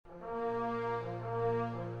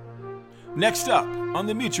Next up on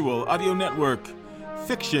the Mutual Audio Network,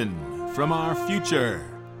 Fiction from Our Future.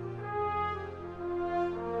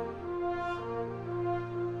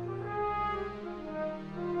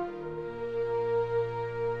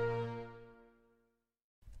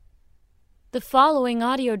 The following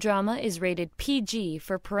audio drama is rated PG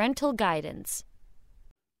for parental guidance.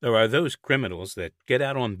 There are those criminals that get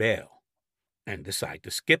out on bail and decide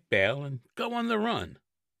to skip bail and go on the run.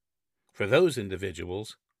 For those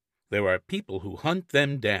individuals, there are people who hunt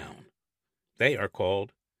them down. They are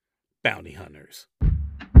called bounty hunters.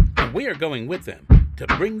 And we are going with them to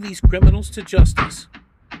bring these criminals to justice.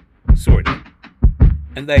 Sort of.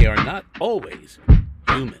 And they are not always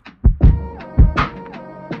human.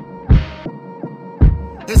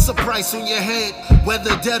 It's a price on your head,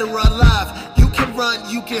 whether dead or alive. You can run,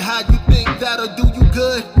 you can hide, you think that'll do you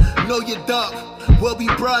good? Know your dark will be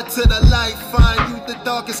brought to the light. Find you the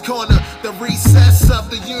darkest corner, the recess of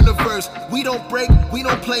the universe. We don't break, we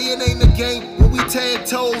don't play, it ain't a game. When we tag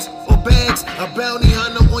toes or bags, a bounty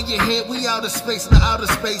hunter on your head. We outer space, not outer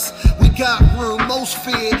space. We got room, most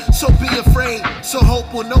feared, so be afraid. So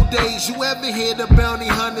hope on no days you ever hear the bounty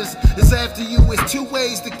hunters is after you. It's two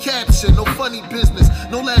ways to capture, no funny business,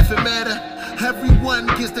 no laughing matter. Everyone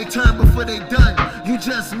gets their turn before they done. You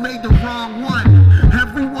just made the wrong one.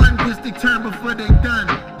 Everyone gets their turn before they done.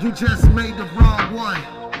 You just made the wrong one.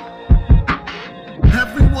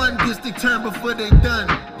 Everyone gets their turn before they done.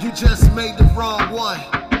 You just made the wrong one.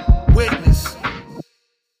 Witness.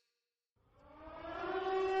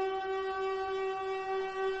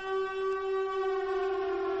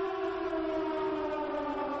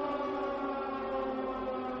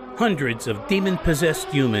 Hundreds of demon-possessed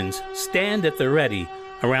humans stand at the ready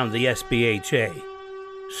around the SBHA,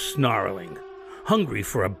 snarling, hungry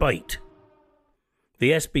for a bite.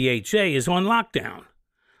 The SBHA is on lockdown,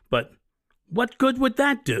 but what good would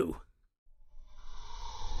that do?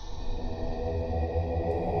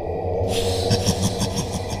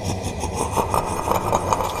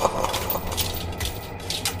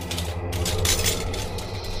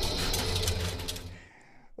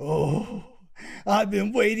 Oh, I've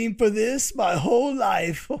been waiting for this my whole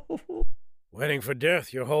life. Waiting for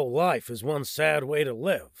death your whole life is one sad way to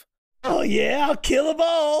live. Oh yeah, I'll kill them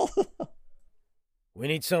all. We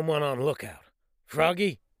need someone on lookout.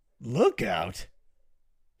 Froggy? Lookout?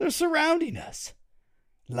 They're surrounding us.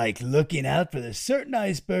 Like looking out for the certain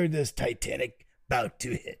iceberg this Titanic about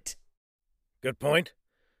to hit. Good point.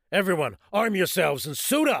 Everyone, arm yourselves and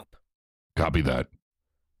suit up. Copy that.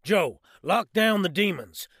 Joe, lock down the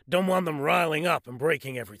demons. Don't want them riling up and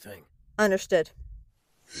breaking everything. Understood.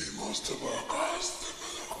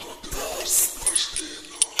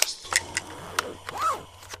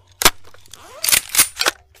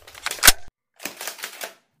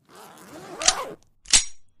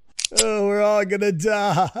 Oh, we're all gonna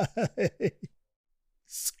die.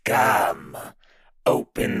 Scum,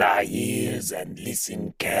 open thy ears and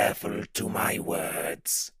listen careful to my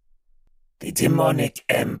words. The demonic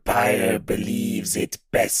empire believes it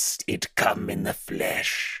best it come in the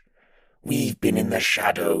flesh. We've been in the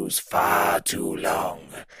shadows far too long,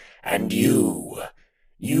 and you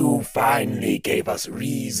finally gave us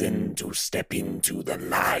reason to step into the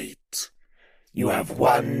light. You have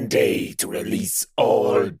one day to release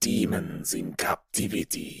all demons in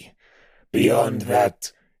captivity. Beyond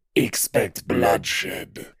that, expect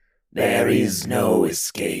bloodshed. There is no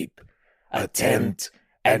escape. Attempt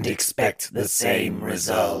and expect the same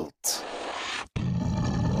result.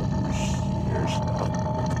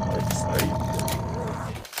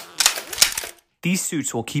 These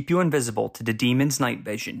suits will keep you invisible to the demon's night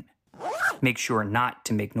vision. Make sure not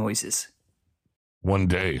to make noises. One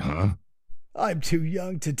day, huh? I'm too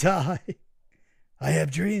young to die. I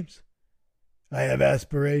have dreams. I have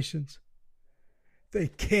aspirations. They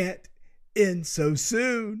can't end so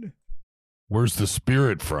soon. Where's the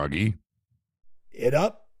spirit, Froggy? It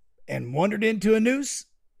up and wandered into a noose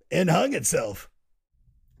and hung itself.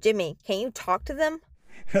 Jimmy, can you talk to them?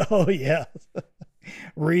 Oh, yeah.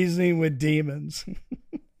 Reasoning with demons.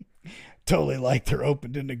 Totally like they're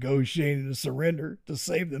open to negotiating a surrender to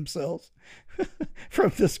save themselves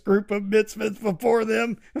from this group of misfits before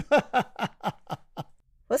them.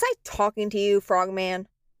 Was I talking to you, Frogman?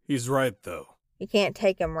 He's right, though. You can't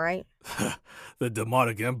take him, right? The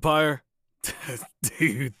demonic empire? Do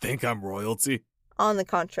you think I'm royalty? On the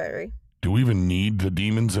contrary. Do we even need the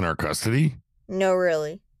demons in our custody? No,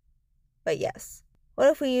 really. But yes.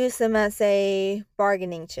 What if we use them as a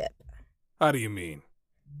bargaining chip? How do you mean?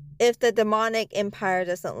 If the demonic empire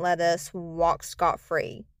doesn't let us walk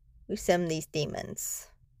scot-free, we send these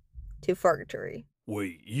demons to purgatory.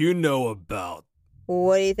 Wait, you know about...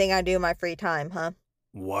 What do you think I do in my free time, huh?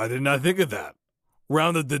 Why didn't I think of that?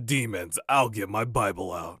 Round of the demons, I'll get my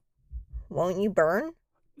Bible out. Won't you burn?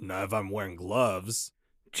 Not if I'm wearing gloves.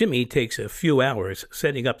 Jimmy takes a few hours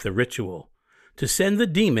setting up the ritual to send the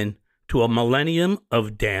demon to a millennium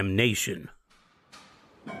of damnation.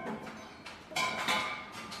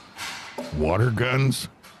 Water guns?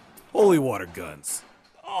 Holy water guns.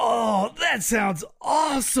 Oh, that sounds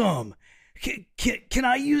awesome. Can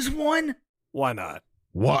I use one? Why not?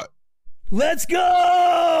 What? Let's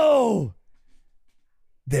go!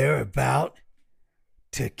 They're about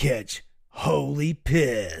to catch holy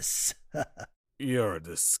piss. You're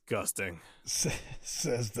disgusting.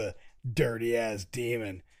 Says the dirty-ass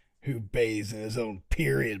demon who bathes in his own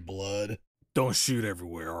period blood. Don't shoot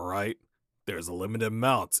everywhere, all right? There's a limited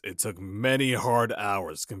amount. It took many hard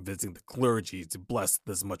hours convincing the clergy to bless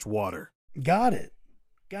this much water. Got it.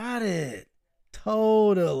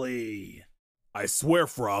 Totally. I swear,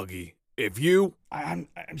 Froggy, if you... I'm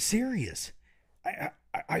serious.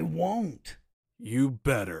 I won't. You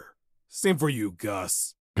better. Same for you,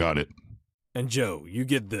 Gus. Got it. And Joe, you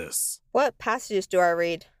get this. What passages do I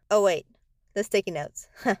read? Oh, wait. The sticky notes.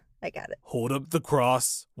 I got it. Hold up the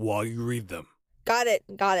cross while you read them. Got it.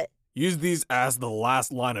 Use these as the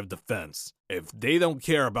last line of defense. If they don't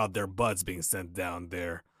care about their butts being sent down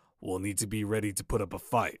there, we'll need to be ready to put up a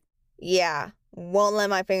fight. Yeah, won't let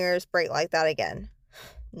my fingers break like that again.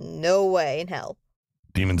 No way in hell.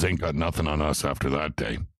 Demons ain't got nothing on us after that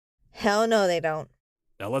day. Hell no, they don't.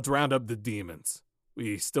 Now let's round up the demons.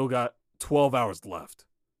 We still got 12 hours left.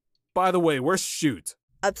 By the way, where's Shoot?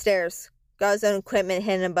 Upstairs. Got his own equipment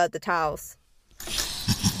hidden above the tiles.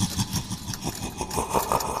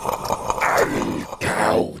 I'll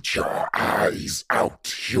gouge your eyes out,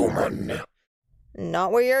 human.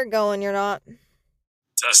 Not where you're going, you're not.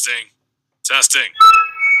 Testing.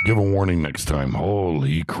 Give a warning next time.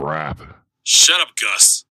 Holy crap. Shut up,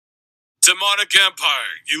 Gus. Demonic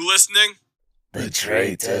Empire, you listening? The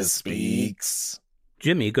traitor speaks.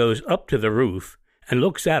 Jimmy goes up to the roof and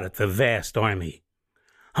looks out at the vast army.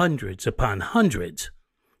 Hundreds upon hundreds,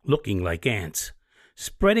 looking like ants,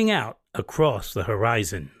 spreading out across the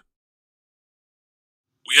horizon.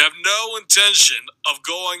 We have no intention of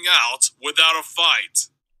going out without a fight.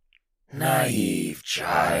 Naive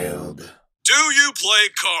child. Do you play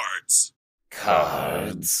cards?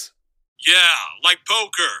 Cards? Yeah, like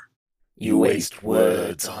poker. You waste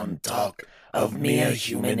words on talk of mere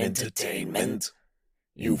human entertainment.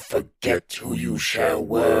 You forget who you share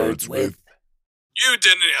words with. You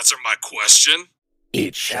didn't answer my question.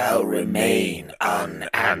 It shall remain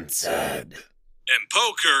unanswered. In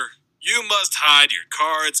poker, you must hide your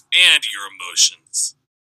cards and your emotions.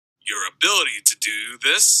 Your ability to do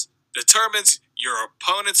this determines your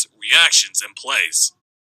opponent's reactions and plays.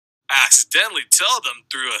 Accidentally tell them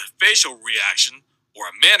through a facial reaction or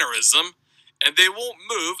a mannerism, and they won't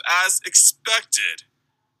move as expected.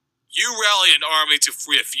 You rally an army to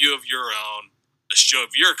free a few of your own, a show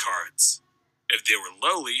of your cards. If they were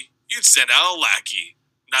lowly, you'd send out a lackey,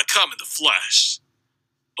 not come in the flesh.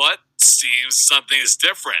 But seems something is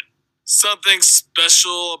different. Something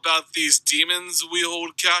special about these demons we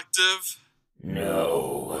hold captive?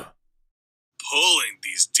 No. Pulling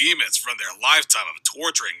these demons from their lifetime of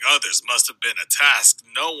torturing others must have been a task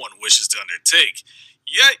no one wishes to undertake,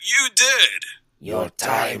 yet you did. Your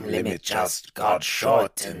time limit just got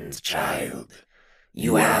shortened, child.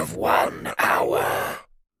 You have 1 hour.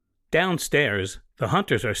 Downstairs, the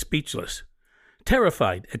hunters are speechless,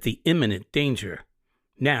 terrified at the imminent danger,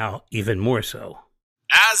 now even more so.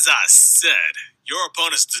 As I said, your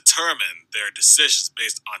opponents determine their decisions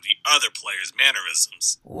based on the other player's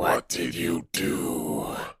mannerisms. What did you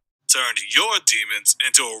do? Turned your demons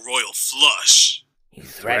into a royal flush. You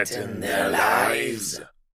threatened their lives?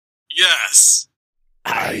 Yes.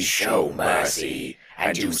 I show mercy,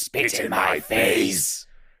 and you spit in my face.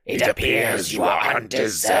 It appears you are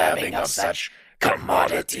undeserving of such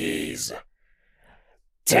commodities.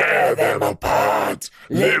 Tear them apart,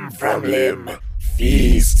 limb from limb.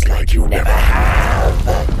 Feast like you never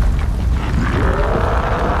have.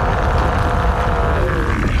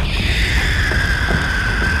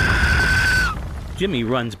 Jimmy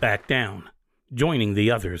runs back down, joining the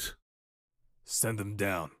others. Send them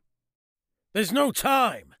down. There's no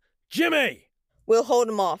time. Jimmy! We'll hold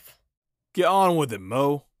him off. Get on with it,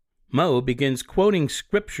 Mo. Mo begins quoting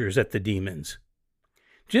scriptures at the demons.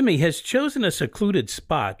 Jimmy has chosen a secluded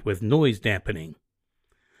spot with noise dampening.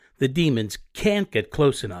 The demons can't get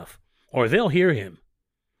close enough, or they'll hear him.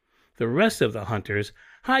 The rest of the hunters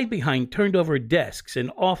hide behind turned-over desks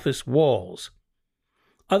and office walls.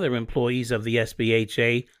 Other employees of the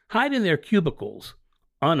SBHA hide in their cubicles,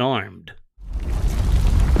 unarmed.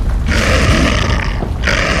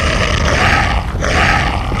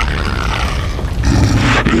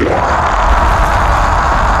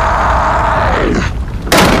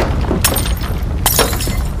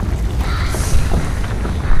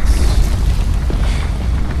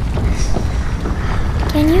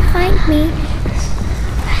 Can you find me?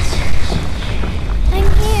 I'm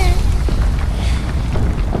here.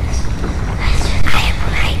 I am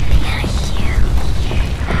right behind you.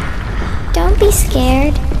 Don't be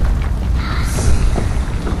scared.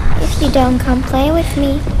 If you don't come play with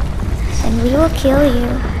me, then we will kill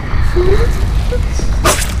you.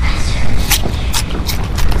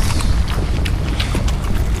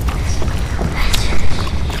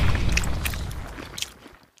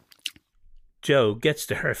 Jo gets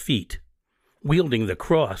to her feet, wielding the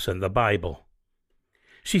cross and the Bible.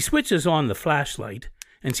 She switches on the flashlight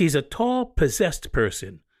and sees a tall, possessed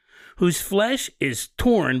person whose flesh is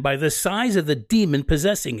torn by the size of the demon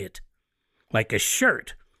possessing it, like a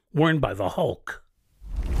shirt worn by the Hulk.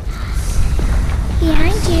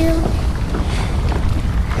 Behind you.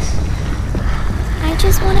 I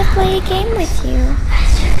just want to play a game with you.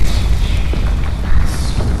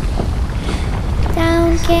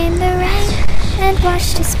 Down came the rain and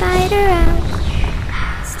washed the spider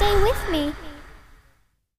out. Stay with me.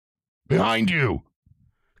 Behind you!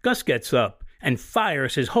 Gus gets up and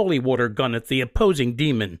fires his holy water gun at the opposing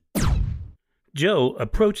demon. Jo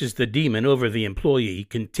approaches the demon over the employee,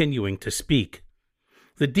 continuing to speak.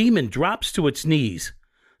 The demon drops to its knees,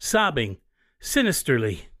 sobbing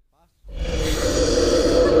sinisterly.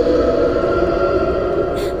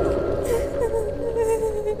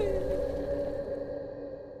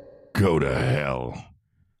 Go to hell.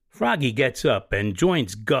 Froggy gets up and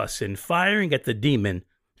joins Gus in firing at the demon,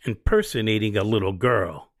 impersonating a little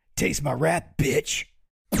girl. Taste my rat, bitch.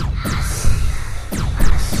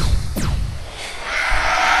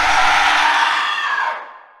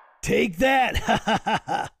 Take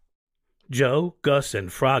that! Jo, Gus,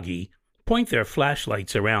 and Froggy point their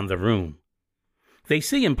flashlights around the room. They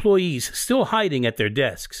see employees still hiding at their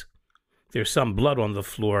desks. There's some blood on the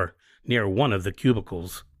floor near one of the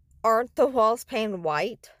cubicles. Aren't the walls painted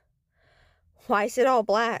white? Why is it all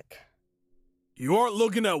black? You aren't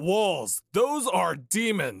looking at walls. Those are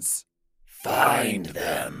demons. Find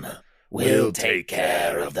them. We'll take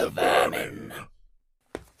care of the vermin.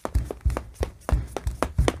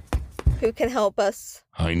 Who can help us?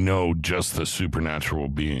 I know just the supernatural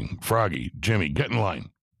being. Froggy, Jimmy, get in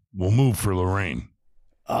line. We'll move for Lorraine.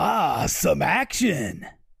 Ah, some action.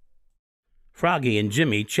 Froggy and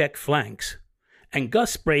Jimmy check flanks, and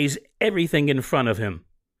Gus sprays everything in front of him.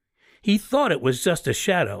 He thought it was just a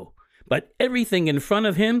shadow, but everything in front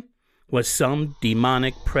of him was some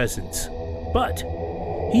demonic presence. But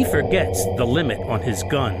he forgets the limit on his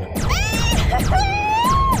gun.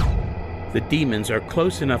 The demons are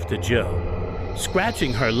close enough to Jo,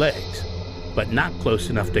 scratching her legs, but not close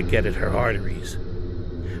enough to get at her arteries.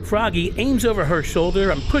 Froggy aims over her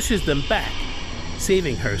shoulder and pushes them back,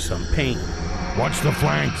 saving her some pain. Watch the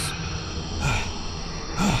flanks.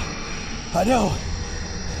 I know.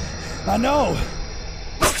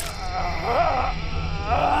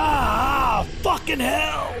 Fucking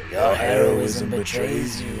hell! Your heroism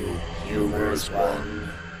betrays you, humorous one.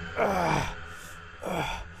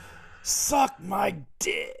 Suck my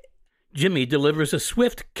dick. Jimmy delivers a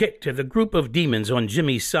swift kick to the group of demons on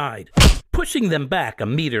Jimmy's side, pushing them back a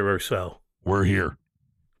meter or so. We're here.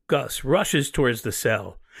 Gus rushes towards the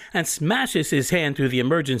cell and smashes his hand through the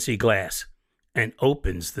emergency glass and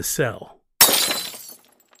opens the cell.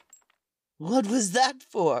 What was that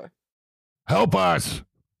for? Help us!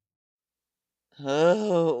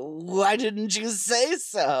 Oh, why didn't you say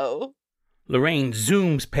so? Lorraine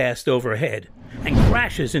zooms past overhead and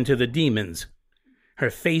crashes into the demons, her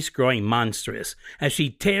face growing monstrous as she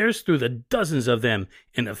tears through the dozens of them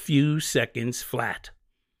in a few seconds flat.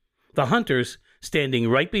 The hunters standing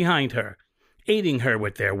right behind her, aiding her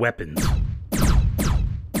with their weapons.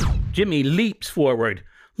 Jimmy leaps forward,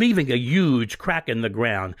 leaving a huge crack in the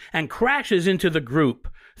ground, and crashes into the group,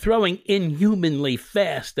 throwing inhumanly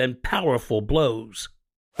fast and powerful blows.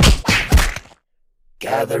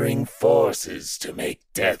 Gathering forces to make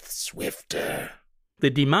death swifter. The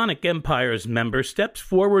Demonic Empire's member steps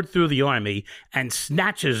forward through the army and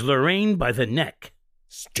snatches Lorraine by the neck.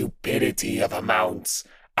 Stupidity of amounts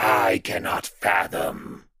I cannot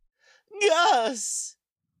fathom. Gus!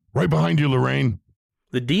 Right behind you, Lorraine.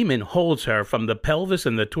 The demon holds her from the pelvis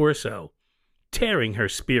and the torso, tearing her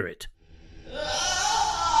spirit.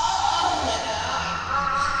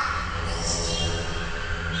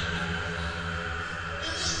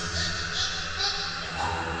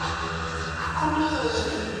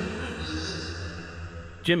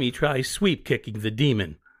 Jimmy tries sweep kicking the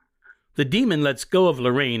demon. The demon lets go of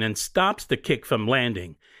Lorraine and stops the kick from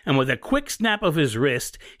landing, and with a quick snap of his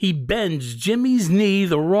wrist, he bends Jimmy's knee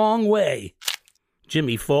the wrong way.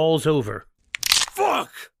 Jimmy falls over.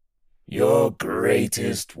 Fuck! Your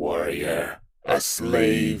greatest warrior, a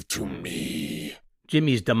slave to me.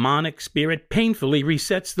 Jimmy's demonic spirit painfully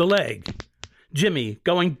resets the leg. Jimmy,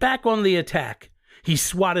 going back on the attack, he's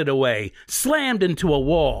swatted away, slammed into a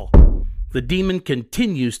wall. The demon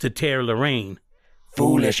continues to tear Lorraine.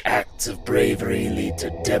 Foolish acts of bravery lead to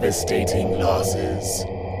devastating losses.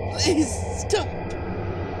 Please stop.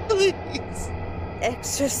 Please.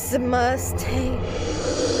 Exorcismus te.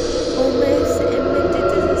 Omes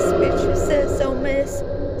imitatus spiritus omes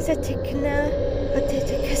saticna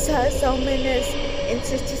pateticus omenes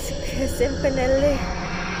intriticus infinitely.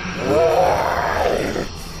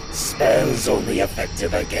 Spells only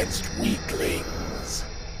effective against weaklings.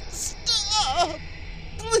 Stop.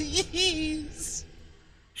 Please.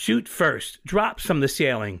 Shoot First drops from the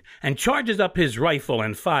ceiling and charges up his rifle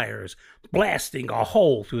and fires, blasting a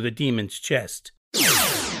hole through the demon's chest.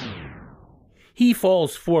 He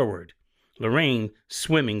falls forward, Lorraine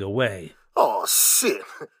swimming away. Oh, shit.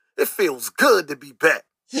 It feels good to be back.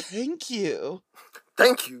 Thank you.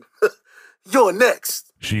 Thank you. You're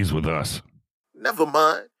next. She's with us. Never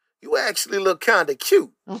mind. You actually look kinda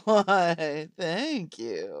cute. Why, thank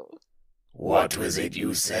you. What was it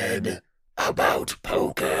you said about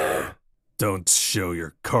poker? Don't show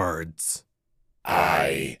your cards.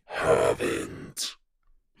 I haven't.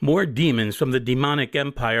 More demons from the demonic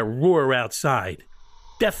empire roar outside,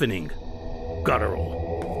 deafening, guttural.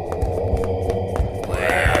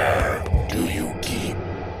 Where do you keep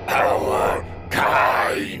our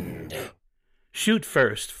kind? Shoot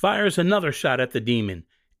First fires another shot at the demon,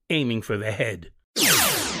 aiming for the head.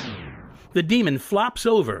 The demon flops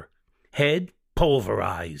over, head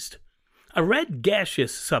pulverized. A red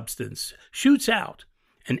gaseous substance shoots out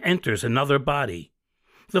and enters another body.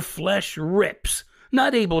 The flesh rips,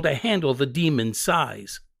 not able to handle the demon's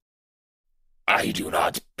size. I do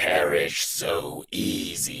not perish so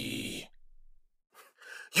easy.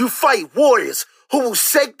 You fight warriors who will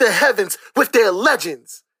shake the heavens with their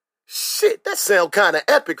legends. Shit, that sound kinda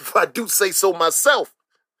epic if I do say so myself.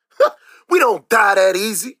 We don't die that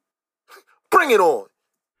easy. Bring it on.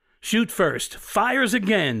 Shoot First fires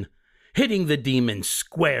again, hitting the demon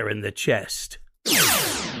square in the chest.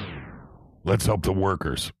 Let's help the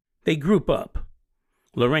workers. They group up,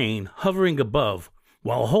 Lorraine hovering above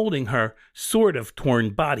while holding her sort of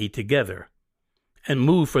torn body together, and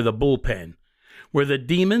move for the bullpen, where the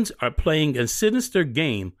demons are playing a sinister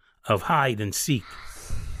game of hide and seek.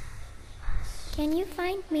 Can you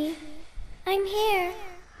find me? I'm here.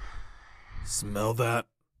 Smell that?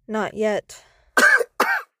 Not yet.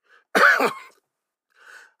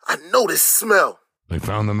 I know this smell. They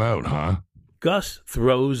found them out, huh? Gus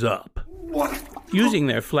throws up. Using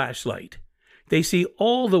their flashlight, they see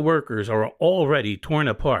all the workers are already torn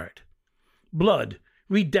apart. Blood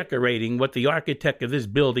redecorating what the architect of this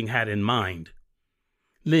building had in mind.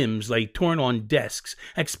 Limbs lay torn on desks,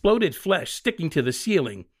 exploded flesh sticking to the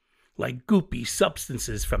ceiling, like goopy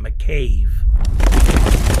substances from a cave.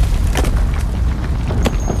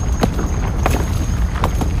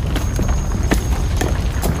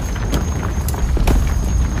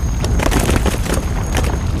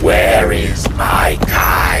 Where is my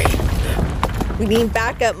kind? We need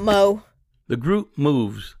backup, Mo. The group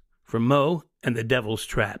moves for Mo and the Devil's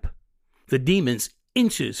Trap. The demons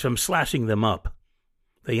inches from slashing them up.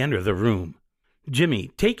 They enter the room. Jimmy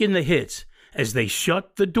taking the hits as they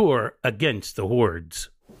shut the door against the hordes.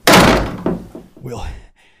 We'll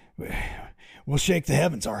shake the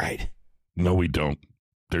heavens, all right. No, we don't.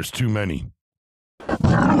 There's too many.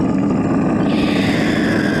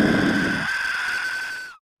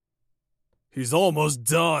 He's almost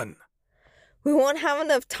done. We won't have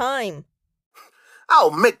enough time.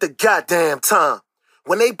 I'll make the goddamn time.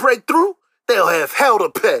 When they break through, they'll have hell to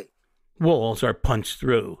pay. Walls are punched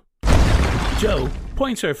through. Joe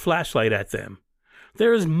points her flashlight at them.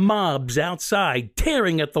 There's mobs outside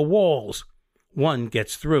tearing at the walls. One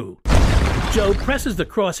gets through. Joe presses the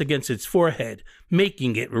cross against its forehead,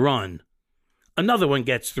 making it run. Another one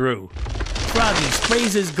gets through. Froggy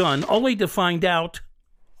sprays his gun, only to find out...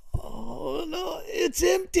 Oh, no, it's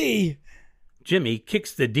empty. Jimmy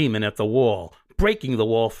kicks the demon at the wall, breaking the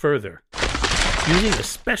wall further. Using a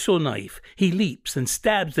special knife, he leaps and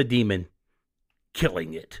stabs the demon,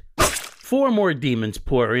 killing it. 4 more demons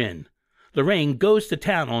pour in. Lorraine goes to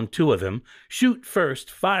town on 2 of them, Shoot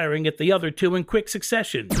First firing at the other 2 in quick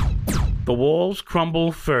succession. The walls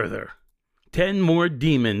crumble further. 10 more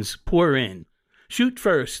demons pour in. Shoot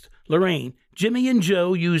first, Lorraine, Jimmy, and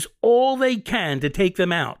Joe use all they can to take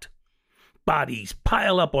them out. Bodies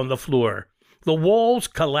pile up on the floor. The walls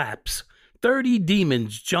collapse. 30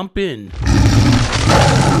 demons jump in.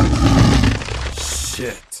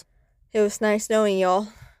 Shit. It was nice knowing y'all.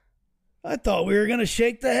 I thought we were going to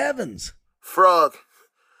shake the heavens. Frog,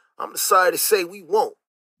 I'm sorry to say we won't.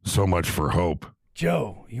 So much for hope.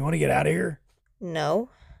 Joe, you want to get out of here? No.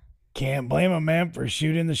 Can't blame a man for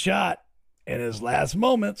shooting the shot in his last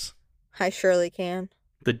moments. I surely can.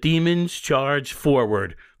 The demons charge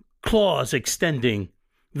forward, claws extending.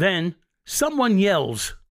 Then someone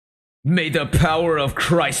yells, "May the power of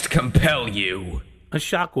Christ compel you." A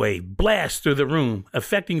shockwave blasts through the room,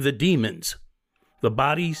 affecting the demons. The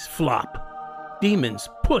bodies flop. Demons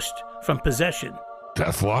pushed from possession.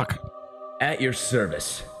 Deathlock? At your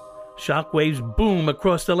service. Shockwaves boom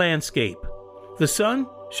across the landscape. The sun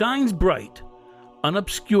shines bright,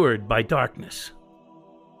 unobscured by darkness.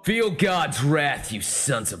 Feel God's wrath, you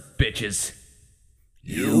sons of bitches.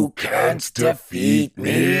 You can't defeat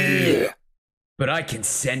me. But I can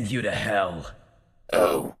send you to hell.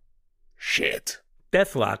 Oh, shit.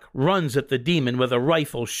 Deathlock runs at the demon with a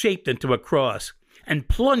rifle shaped into a cross and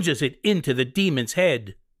plunges it into the demon's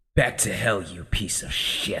head. Back to hell, you piece of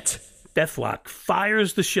shit. Deathlock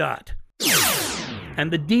fires the shot,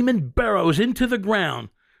 and the demon burrows into the ground,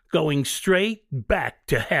 going straight back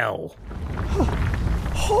to hell.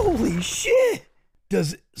 Holy shit!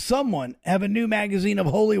 Does someone have a new magazine of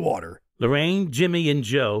holy water? Lorraine, Jimmy, and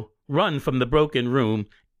Joe run from the broken room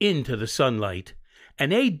into the sunlight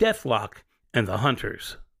and aid Deathlock and the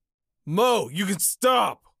hunters. Mo, you can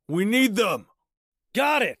stop! We need them!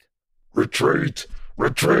 Got it! Retreat!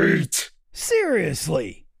 Retreat!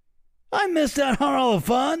 Seriously? I missed out on all the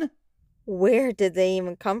fun? Where did they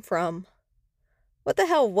even come from? What the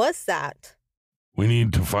hell was that? We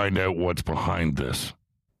need to find out what's behind this.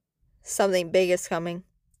 Something big is coming.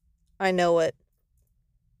 I know it.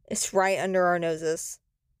 It's right under our noses.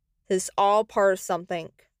 This is all part of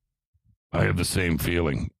something. I have the same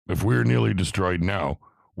feeling. If we're nearly destroyed now,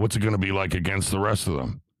 what's it going to be like against the rest of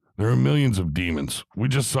them? There are millions of demons. We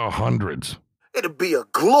just saw hundreds. It'll be a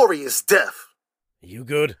glorious death. You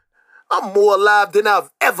good? I'm more alive than I've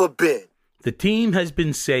ever been. The team has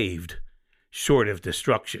been saved, short of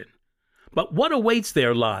destruction. But what awaits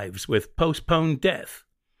their lives with postponed death?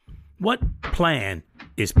 What plan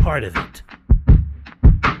is part of it?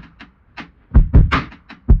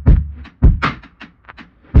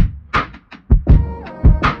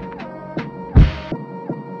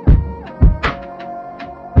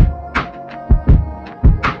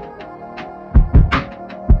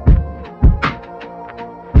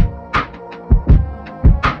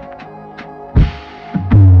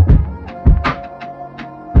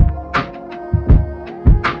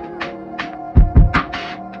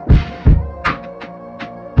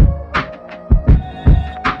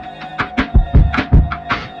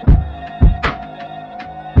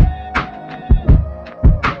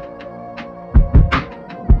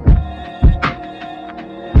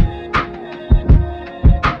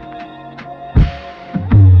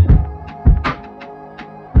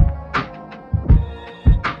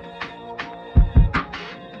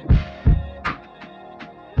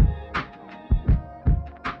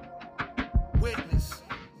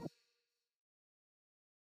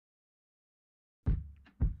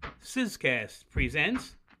 Sizcast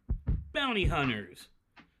presents Bounty Hunters.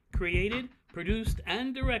 Created, produced,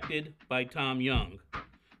 and directed by Tom Young.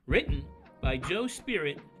 Written by Joe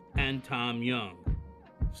Spirit and Tom Young.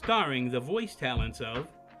 Starring the voice talents of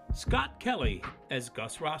Scott Kelly as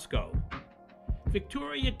Gus Roscoe,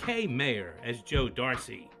 Victoria K. Mayer as Joe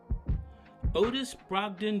Darcy, Otis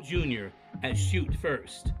Brogdon Jr. as Shoot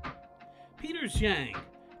First, Peter Zhang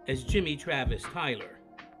as Jimmy Travis Tyler,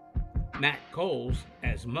 Matt Coles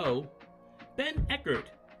as Mo, Ben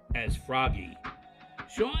Eckert as Froggy,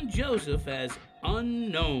 Sean Joseph as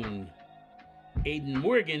Unknown, Aidan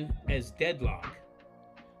Morgan as Deadlock,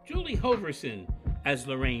 Julie Hoverson as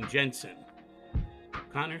Lorraine Jensen,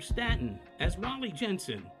 Connor Stanton as Wally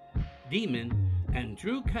Jensen, Demon, and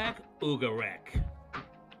Drew Kak Ugarek.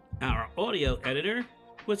 Our audio editor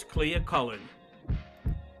was Clea Cullen.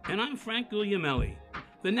 And I'm Frank Guglielmelli,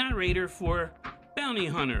 the narrator for Bounty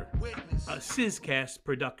Hunter, a Sizcast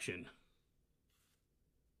production.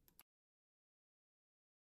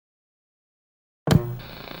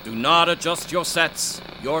 Do not adjust your sets.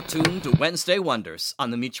 You're tuned to Wednesday Wonders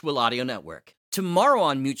on the Mutual Audio Network. Tomorrow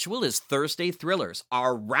on Mutual is Thursday Thrillers,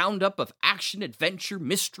 our roundup of action, adventure,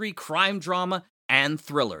 mystery, crime drama, and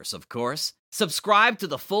thrillers, of course. Subscribe to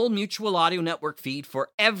the full Mutual Audio Network feed for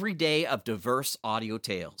every day of diverse audio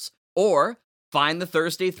tales. Or Find the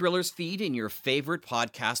Thursday Thrillers feed in your favorite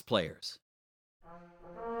podcast players.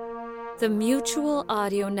 The Mutual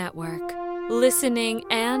Audio Network. Listening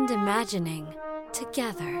and imagining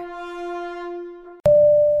together.